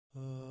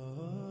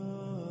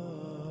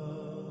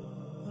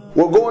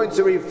we're going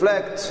to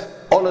reflect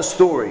on a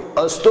story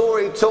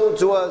told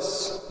to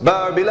us by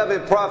our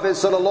beloved Prophet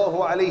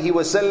sallallahu alaihi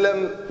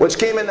wasallam, which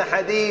came in the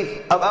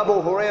hadith of Abu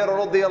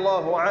Hurairah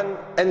radiyallahu an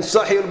and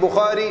Sahih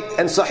al-Bukhari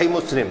and Sahih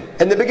Muslim.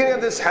 In the beginning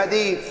of this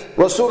hadith,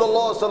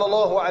 Rasulullah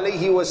sallallahu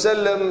alaihi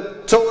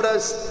wasallam told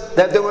us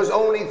that there was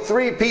only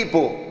 3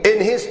 people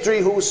in history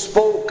who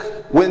spoke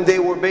when they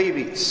were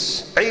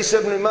babies: Isa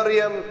ibn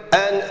Maryam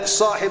and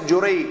Sahib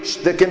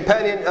Juraij, the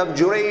companion of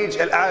Juraij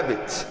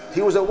al-Abid.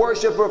 He was a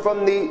worshipper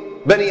from the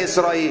Bani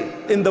Israel.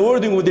 In the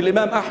wording with the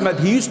Imam Ahmad,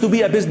 he used to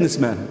be a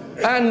businessman,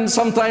 and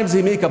sometimes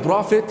he makes a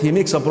profit,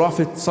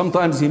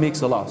 sometimes he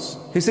makes a loss.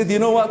 He said, you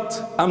know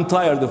what, I'm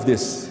tired of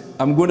this.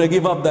 I'm gonna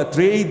give up that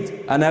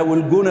trade, and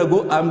I'm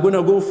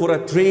gonna go for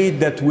a trade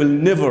that will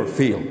never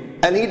fail.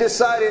 And he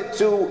decided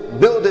to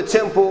build a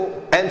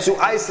temple and to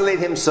isolate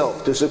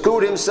himself, to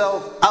seclude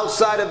himself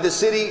outside of the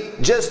city,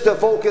 just to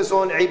focus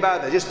on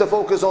ibadah, just to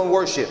focus on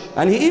worship.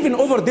 And he even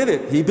overdid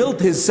it. He built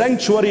his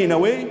sanctuary in a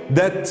way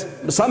that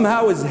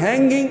somehow is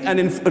hanging, and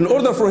in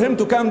order for him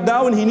to come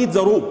down, he needs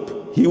a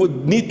rope. He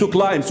would need to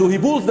climb. So he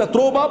pulls that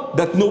rope up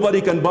that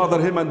nobody can bother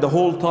him, and the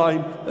whole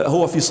time,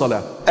 huwa fi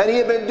salah. And he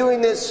had been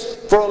doing this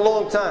for a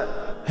long time.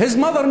 His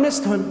mother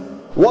missed him.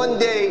 One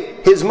day,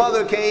 his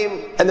mother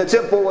came and the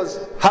temple was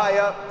high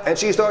up, and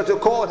she started to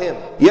call him,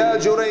 Ya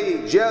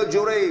Juraij, Ya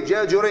Juraij,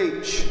 Ya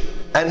Juraij.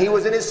 And he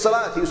was in his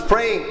salat, he was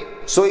praying.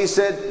 So he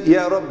said,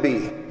 Ya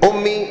Rabbi,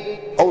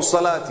 Ummi O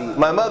Salati,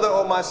 my mother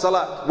or my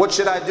salat, what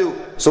should I do?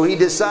 So he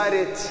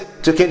decided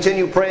to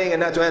continue praying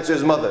and not to answer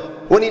his mother.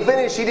 When he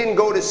finished, he didn't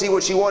go to see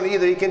what she wanted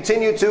either. He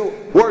continued to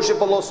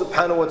worship Allah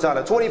subhanahu wa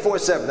ta'ala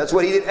 24/7. That's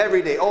what he did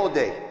every day, all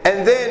day.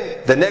 And then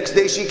the next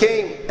day she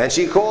came and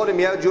she called him,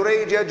 Ya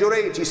Juraij, Ya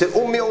Juraij. He said,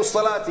 Ummi O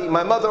Salati,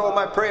 my mother or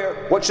my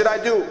prayer, what should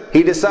I do?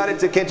 He decided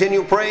to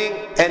continue praying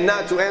and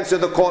not to answer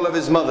the call of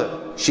his mother.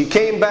 She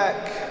came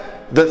back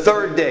the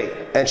 3rd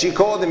day and she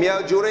called him,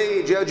 Ya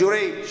Juraij, Ya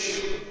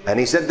Juraij. And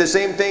he said the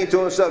same thing to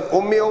himself,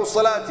 Ummi O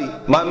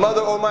Salati, my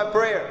mother or my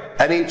prayer.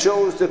 And he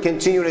chose to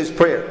continue his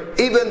prayer.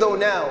 Even though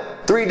now,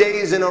 3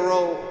 days in a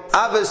row,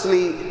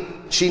 obviously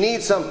she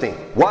needs something.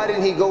 Why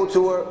didn't he go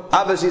to her?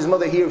 Obviously his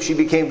mother here, she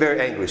became very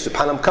angry.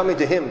 SubhanAllah, I'm coming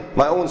to him,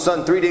 my own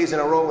son, 3 days in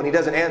a row, and he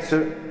doesn't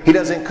answer. He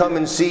doesn't come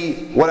and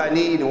see what I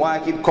need and why I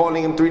keep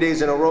calling him 3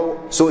 days in a row.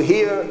 So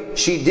here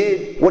she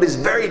did what is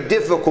very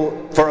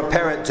difficult for a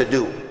parent to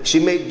do. She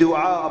made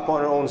dua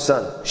upon her own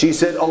son. She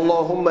said,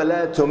 Allahumma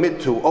la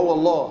tumithu, oh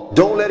Allah,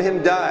 don't let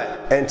him die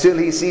until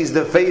he sees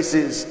the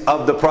faces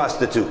of the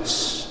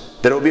prostitutes.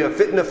 There will be a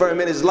fitna for him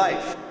in his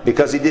life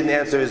because he didn't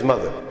answer his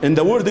mother. In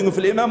the wording of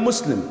Imam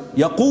Muslim,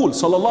 يقول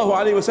صلى الله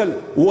عليه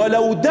وسلم,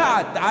 وَلَوْ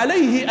دَعَتْ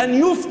عَلَيْهِ أَنْ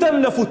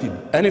يُفْتَنْ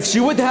لَفُتِنْ. And if she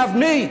would have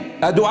made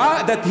a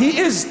dua that he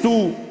is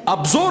to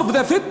absorb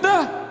the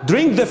fitna,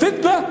 drink the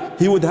fitna,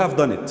 he would have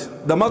done it.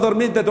 The mother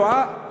made the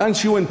dua and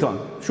she went on.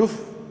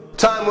 Shuf.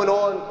 Time went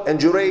on and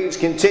Juraij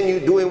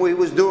continued doing what he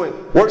was doing,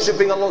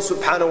 worshipping Allah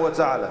subhanahu wa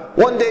ta'ala.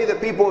 One day the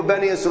people of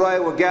Bani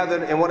Israel were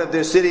gathered in one of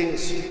their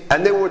sittings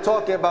and they were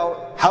talking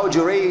about how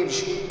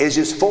Juraij is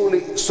just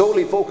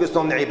solely focused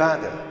on the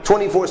ibadah.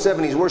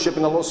 24/7 he's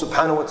worshipping Allah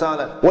subhanahu wa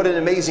ta'ala. What an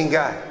amazing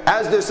guy.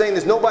 As they're saying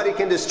this, nobody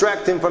can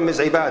distract him from his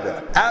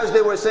ibadah. As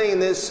they were saying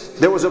this,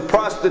 there was a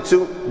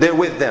prostitute there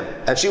with them.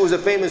 And she was a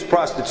famous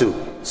prostitute.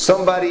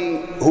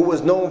 Somebody who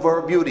was known for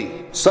her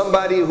beauty.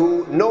 Somebody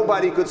who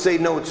nobody could say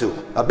no to.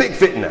 A big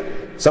fitna.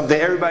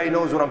 Something everybody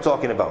knows what I'm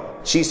talking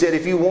about. She said,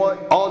 if you want,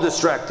 I'll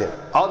distract him.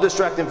 I'll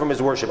distract him from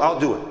his worship. I'll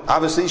do it.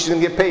 Obviously, she's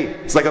going to get paid.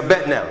 It's like a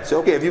bet now. Say,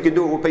 okay, if you can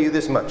do it, we'll pay you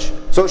this much.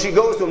 So she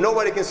goes to him.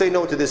 Nobody can say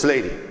no to this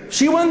lady.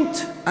 She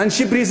went and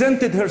she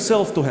presented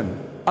herself to him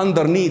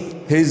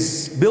underneath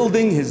his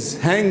building, his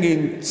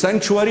hanging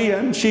sanctuary,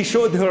 and she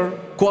showed her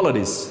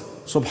qualities.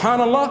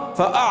 Subhanallah,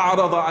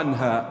 فَأَعْرَضَ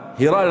عَنْهَا.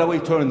 He right away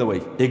turned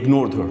away,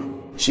 ignored her.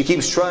 She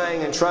keeps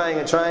trying and trying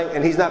and trying,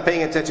 and he's not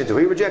paying attention to her.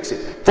 He rejects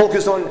it.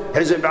 Focus on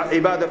his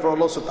ibadah for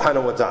Allah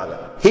subhanahu wa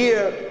ta'ala.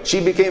 Here, she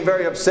became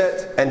very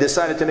upset and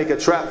decided to make a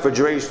trap for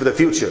Juraij for the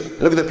future.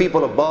 Look at the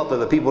people of Batil,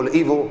 the people of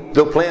evil.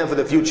 They'll plan for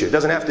the future. It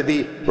doesn't have to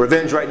be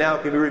revenge right now.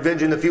 It can be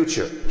revenge in the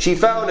future. She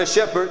found a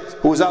shepherd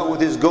who was out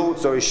with his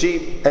goats or his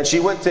sheep, and she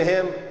went to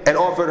him and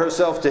offered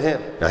herself to him.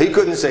 Now, he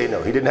couldn't say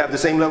no. He didn't have the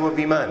same level of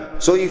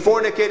iman. So he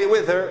fornicated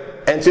with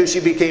her until she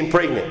became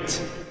pregnant.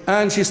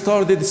 And she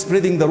started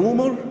spreading the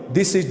rumor,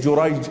 this is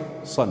Juraij's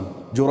son.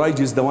 Juraij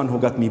is the one who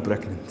got me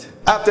pregnant.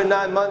 After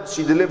 9 months,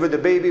 she delivered the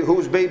baby.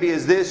 Whose baby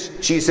is this?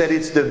 She said,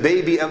 it's the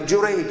baby of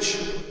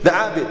Juraij, the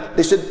Abid.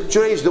 They said,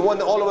 Juraij, the one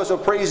that all of us are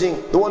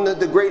praising, the one that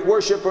the great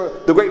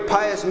worshipper, the great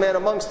pious man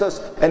amongst us,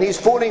 and he's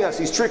fooling us,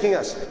 he's tricking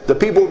us. The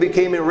people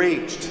became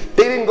enraged.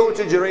 They didn't go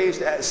to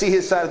Juraij to see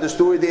his side of the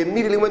story. They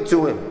immediately went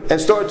to him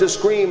and started to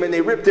scream, and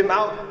they ripped him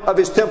out of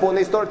his temple and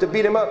they started to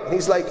beat him up. And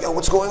he's like, yo,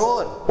 what's going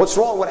on? What's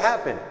wrong? What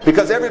happened?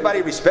 Because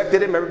everybody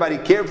respected him, everybody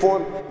cared for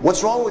him.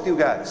 What's wrong with you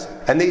guys?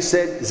 And they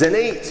said,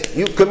 Zanate,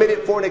 you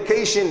committed fornication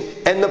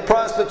and the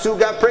prostitute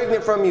got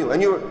pregnant from you,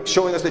 and you're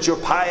showing us that you're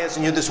pious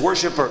and you're this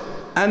worshipper.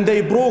 And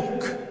they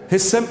broke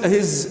his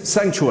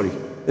sanctuary.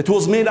 It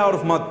was made out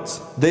of mud.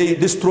 They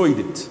destroyed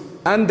it.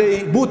 and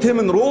they put him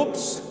in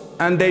ropes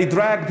and they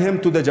dragged him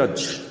to the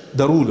judge,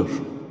 the ruler.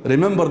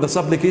 Remember the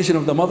supplication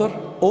of the mother?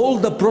 All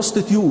the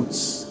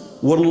prostitutes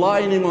were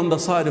lining on the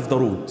side of the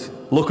road,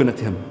 looking at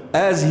him.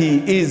 As he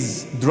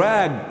is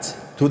dragged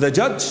to the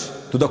judge,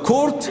 to the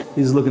court,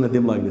 he's looking at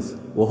them like this.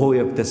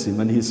 وَهُوَ يَبْتَسِمْ,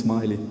 and he's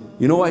smiling.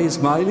 You know why he's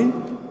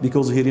smiling?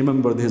 Because he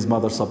remembered his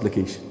mother's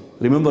supplication.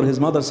 Remember his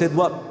mother said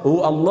what?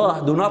 Oh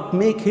Allah, do not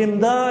make him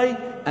die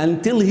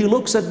until he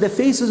looks at the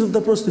faces of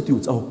the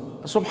prostitutes. Oh,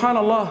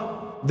 subhanallah.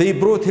 They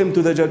brought him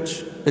to the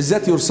judge. Is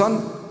that your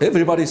son?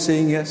 Everybody's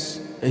saying yes.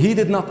 He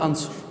did not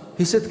answer.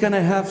 He said, can I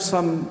have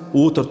some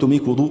water to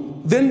make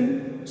wudu?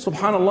 Then,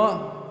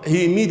 subhanallah,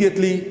 he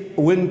immediately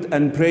went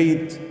and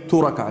prayed 2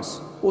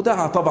 rak'ahs.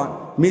 ودعا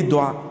طبعا, made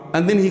dua.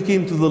 And then he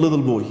came to the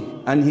little boy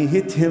and he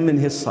hit him in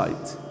his side,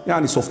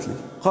 يعني softly.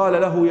 قال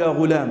له يا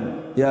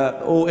غلام,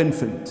 يا O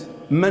infant,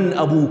 من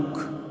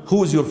أبوك?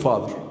 Who is your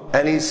father?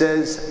 And he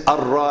says,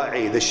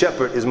 Ar-Ra'i, the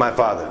shepherd is my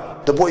father.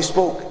 The boy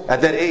spoke at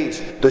that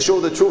age to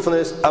show the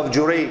truthfulness of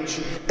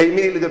Juraij.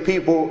 Immediately the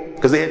people,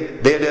 because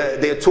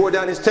they had tore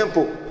down his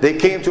temple, they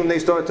came to him, they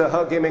started to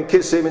hug him and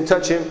kiss him and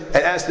touch him and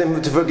ask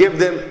him to forgive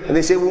them. And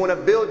they said, we want to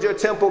build your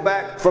temple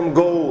back from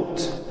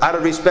gold out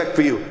of respect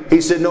for you.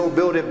 He said, no,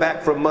 build it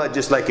back from mud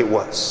just like it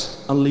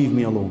was. And leave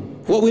me alone.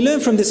 What we learn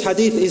from this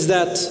hadith is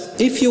that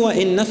if you are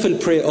in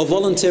nafil prayer or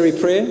voluntary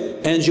prayer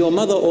and your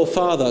mother or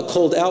father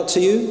called out to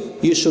you,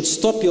 you should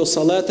stop your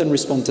salat and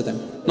respond to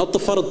them. Not the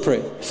farad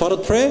prayer.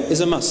 Farad prayer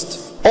is a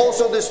must.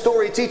 Also, this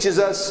story teaches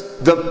us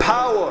the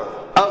power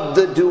of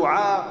the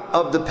dua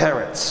of the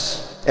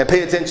parents. And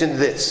pay attention to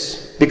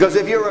this. Because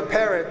if you're a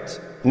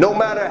parent, no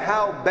matter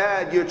how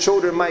bad your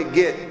children might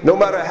get, no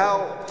matter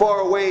how far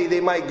away they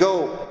might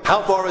go,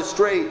 how far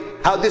astray,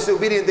 how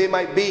disobedient they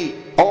might be,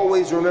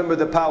 always remember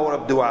the power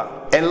of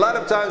dua. And a lot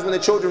of times when the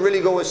children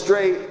really go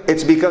astray,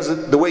 it's because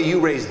of the way you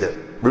raised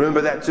them.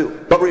 Remember that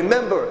too. But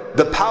remember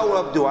the power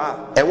of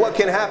dua. And what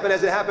can happen,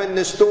 as it happened in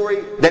this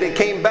story, that it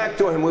came back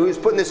to him when he was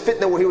put in this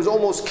fitna where he was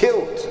almost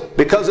killed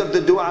because of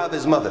the dua of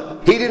his mother.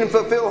 He didn't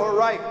fulfill her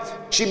right.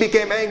 She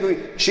became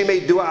angry. She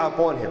made dua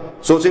upon him.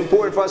 So it's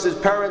important for us as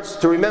parents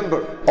to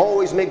remember,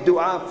 always make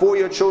dua for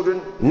your children,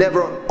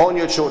 never on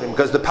your children,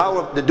 because the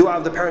power of the dua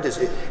of the parent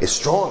is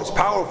strong, it's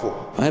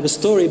powerful. I have a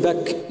story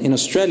back in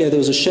Australia. There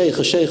was a sheikh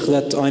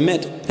that I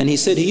met, and he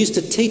said he used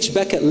to teach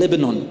back at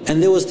Lebanon,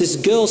 and there was this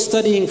girl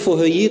studying for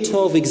her year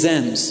 12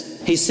 exams.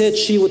 He said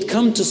she would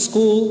come to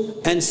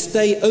school and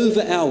stay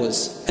over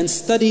hours and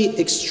study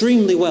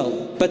extremely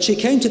well. But she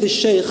came to the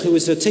sheikh who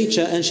was her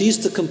teacher, and she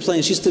used to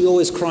complain. She used to be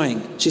always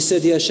crying. She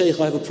said, "Ya sheikh,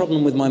 I have a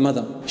problem with my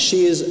mother.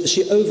 She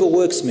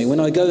overworks me.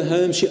 When I go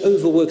home, she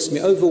overworks me.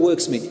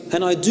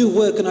 And I do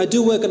work and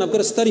I've got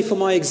to study for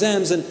my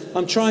exams, and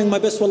I'm trying my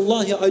best.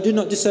 Wallahi, I do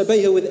not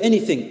disobey her with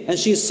anything. And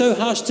she is so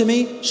harsh to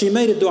me. She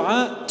made a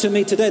dua to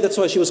me today." That's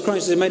why she was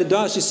crying. She made a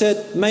dua. She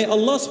said, "May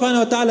Allah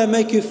subhanahu wa ta'ala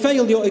make you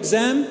fail your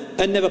exam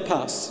and never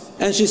pass."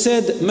 And she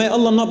said, "May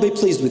Allah not be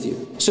pleased with you."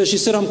 So she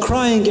said, "I'm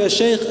crying, Ya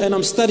Shaykh, and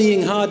I'm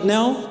studying hard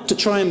now to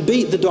try and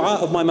beat the dua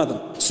of my mother."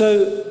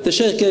 So the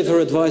Shaykh gave her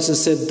advice and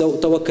said,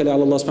 "Tawakkal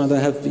ala Allah subhanahu wa ta'ala,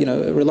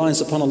 have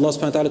reliance upon Allah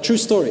subhanahu wa ta'ala." True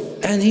story.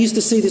 And he used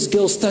to see this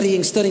girl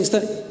studying.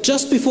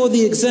 Just before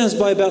the exams,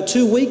 by about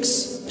 2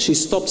 weeks, she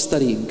stopped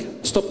studying,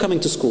 stopped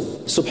coming to school.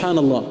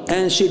 Subhanallah.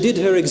 And she did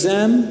her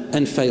exam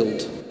and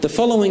failed. The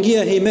following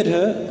year he met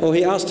her, or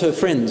he asked her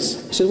friends.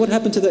 He said, "What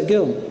happened to that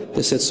girl?"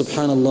 They said,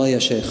 "Subhanallah, Ya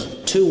Shaykh.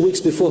 2 weeks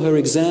before her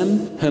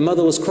exam, her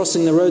mother was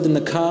crossing the road in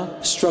the car,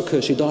 struck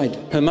her, she died.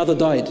 Her mother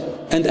died.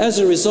 And as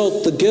a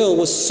result, the girl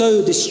was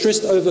so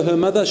distressed over her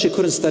mother, she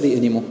couldn't study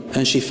anymore.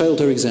 And she failed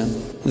her exam.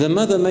 The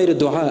mother made a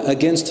dua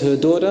against her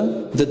daughter.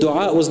 The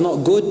dua was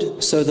not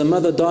good, so the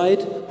mother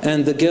died.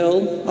 And the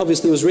girl,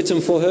 obviously it was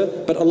written for her,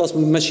 but Allah's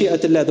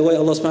mashi'atillah, the way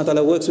Allah subhanahu wa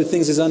ta'ala works with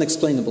things is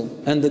unexplainable.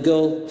 And the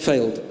girl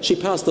failed. She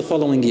passed the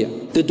following year.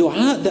 The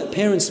dua that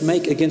parents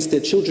make against their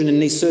children in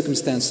these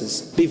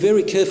circumstances, be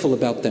very careful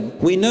about them.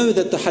 We know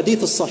that the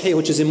hadith al-sahih,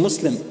 which is in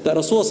Muslim, that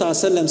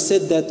Rasulullah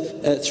said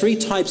that 3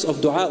 types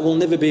of dua will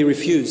never be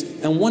refused.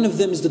 And one of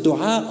them is the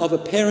dua of a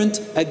parent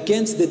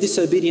against the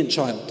disobedient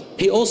child.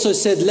 He also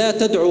said, "La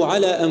tad'u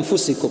ala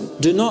anfusikum."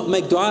 Do not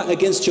make dua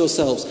against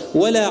yourselves.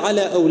 "Wala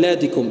ala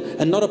awladikum,"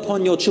 and not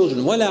upon your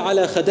children. "Wala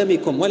ala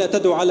khadamikum," "Wala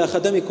tad'u ala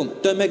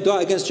khadamikum." Don't make dua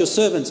against your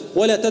servants.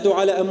 "Wala tad'u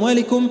ala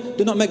amwalikum."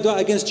 Do not make dua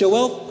against your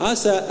wealth.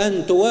 "Asa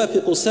an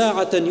tuwafiqu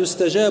sa'atan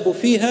yustajabu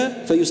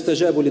fiha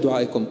fayustajabu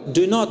lidu'aikum."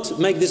 Do not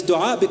make this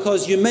dua,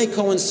 because you may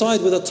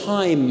coincide with a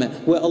time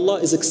where Allah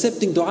is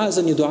accepting du'as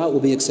and your dua will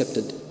be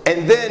accepted.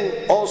 And then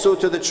also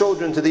to the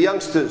children, to the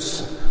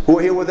youngsters who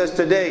are here with us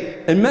today.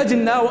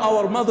 Imagine now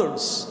our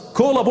mothers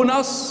call upon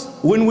us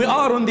when we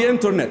are on the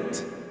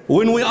internet,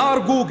 when we are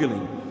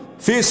Googling,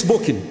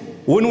 Facebooking,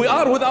 when we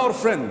are with our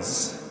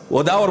friends,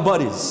 with our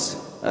buddies.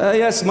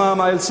 "Yes, mom,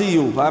 I'll see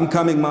you. I'm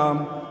coming,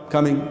 mom,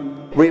 coming."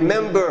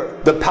 Remember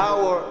the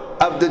power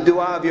of the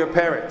dua of your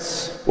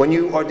parents when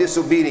you are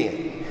disobedient.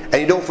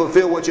 and you don't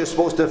fulfill what you're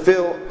supposed to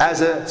feel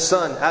as a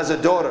son, as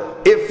a daughter,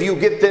 if you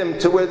get them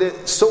to where they're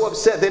so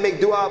upset they make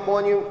dua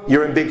upon you,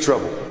 you're in big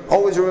trouble.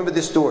 Always remember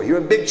this story. You're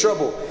in big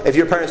trouble if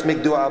your parents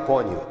make dua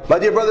upon you. My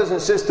dear brothers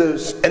and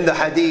sisters, in the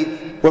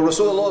hadith where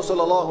Rasulullah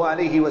sallallahu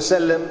alaihi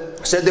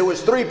wasallam said there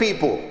was three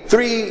people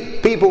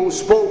who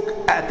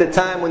spoke at the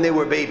time when they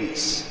were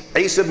babies.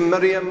 Isa ibn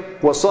Maryam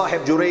was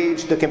Sahib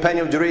Juraij, the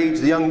companion of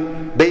Juraij, the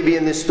young baby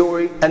in this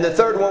story. And the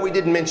third one we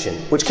didn't mention,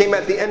 which came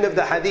at the end of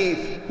the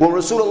hadith, when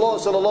Rasulullah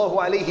sallallahu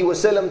alaihi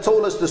wasallam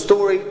told us the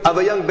story of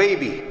a young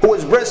baby who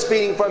was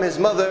breastfeeding from his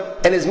mother,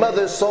 and his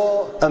mother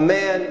saw a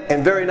man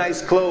in very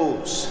nice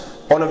clothes,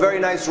 on a very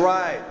nice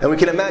ride. And we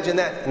can imagine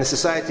that in the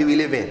society we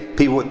live in.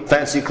 People with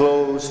fancy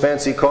clothes,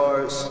 fancy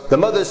cars. The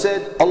mother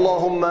said,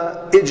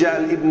 Allahumma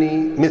ij'al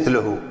ibni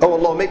mithluhu. Oh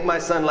Allah, make my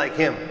son like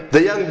him.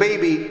 The young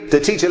baby,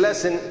 to teach a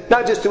lesson,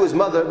 not just to his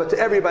mother, but to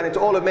everybody, to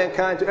all of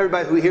mankind, to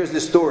everybody who hears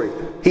this story.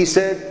 He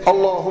said,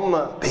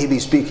 Allahumma, baby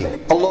speaking,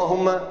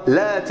 Allahumma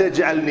la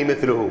taj'alni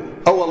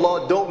mithluhu. Oh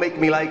Allah, don't make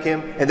me like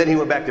him. And then he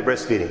went back to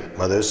breastfeeding.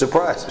 Mother is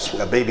surprised.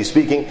 A baby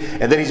speaking,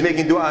 and then he's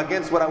making dua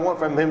against what I want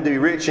from him, to be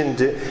rich and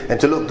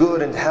to look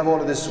good and to have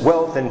all of this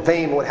wealth and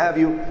fame, what have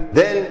you.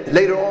 Then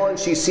later on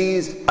she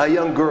sees a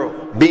young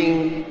girl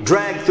being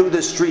dragged through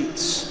the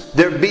streets.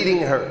 They're beating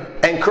her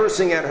and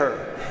cursing at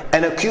her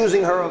and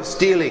accusing her of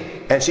stealing.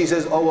 And she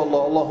says, oh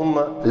Allah,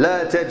 Allahumma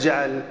la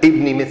taj'al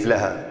ibni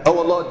mithlaha. Oh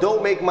Allah,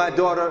 don't make my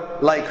daughter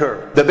like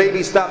her. The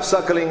baby stops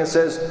suckling and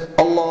says,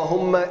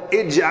 Allahumma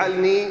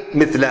ij'alni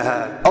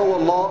mithlaha. Oh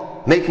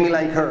Allah, make me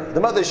like her. The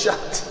mother's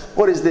shocked.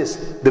 What is this?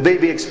 The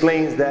baby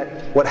explains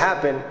that what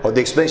happened, or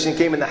the explanation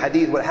came in the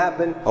hadith, what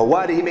happened, or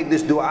why did he make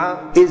this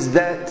dua, is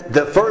that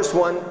the first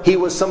one, he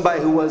was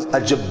somebody who was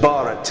a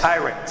jabbar, a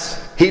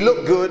tyrant. He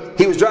looked good,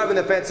 he was driving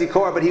a fancy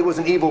car, but he was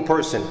an evil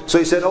person. So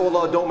he said, oh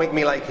Allah, don't make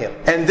me like him.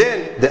 And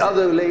then the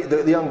other lady,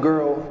 the young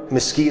girl,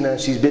 Miskina,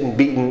 she's been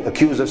beaten,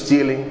 accused of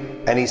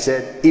stealing. And he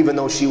said, even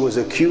though she was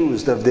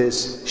accused of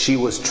this, she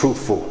was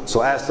truthful.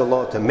 So I asked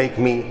Allah to make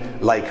me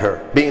like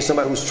her. Being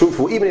somebody who's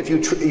truthful, even if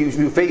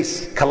you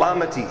face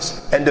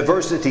calamities and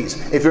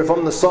diversities, if you're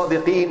from the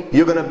Sadiqeen,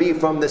 you're going to be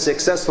from the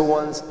successful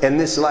ones in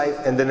this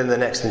life and then in the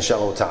next,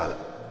 inshallah ta'ala.